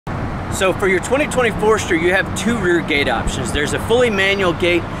So for your 2020 Forester, you have two rear gate options. There's a fully manual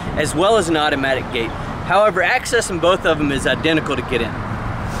gate as well as an automatic gate. However, accessing both of them is identical to get in.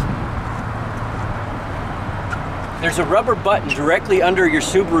 There's a rubber button directly under your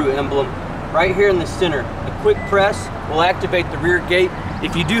Subaru emblem right here in the center. A quick press will activate the rear gate.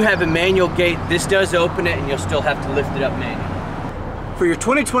 If you do have a manual gate, this does open it and you'll still have to lift it up manually. For your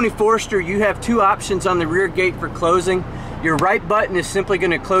 2020 Forester, you have two options on the rear gate for closing. Your right button is simply going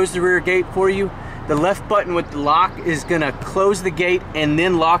to close the rear gate for you. The left button with the lock is going to close the gate and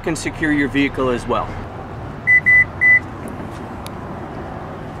then lock and secure your vehicle as well.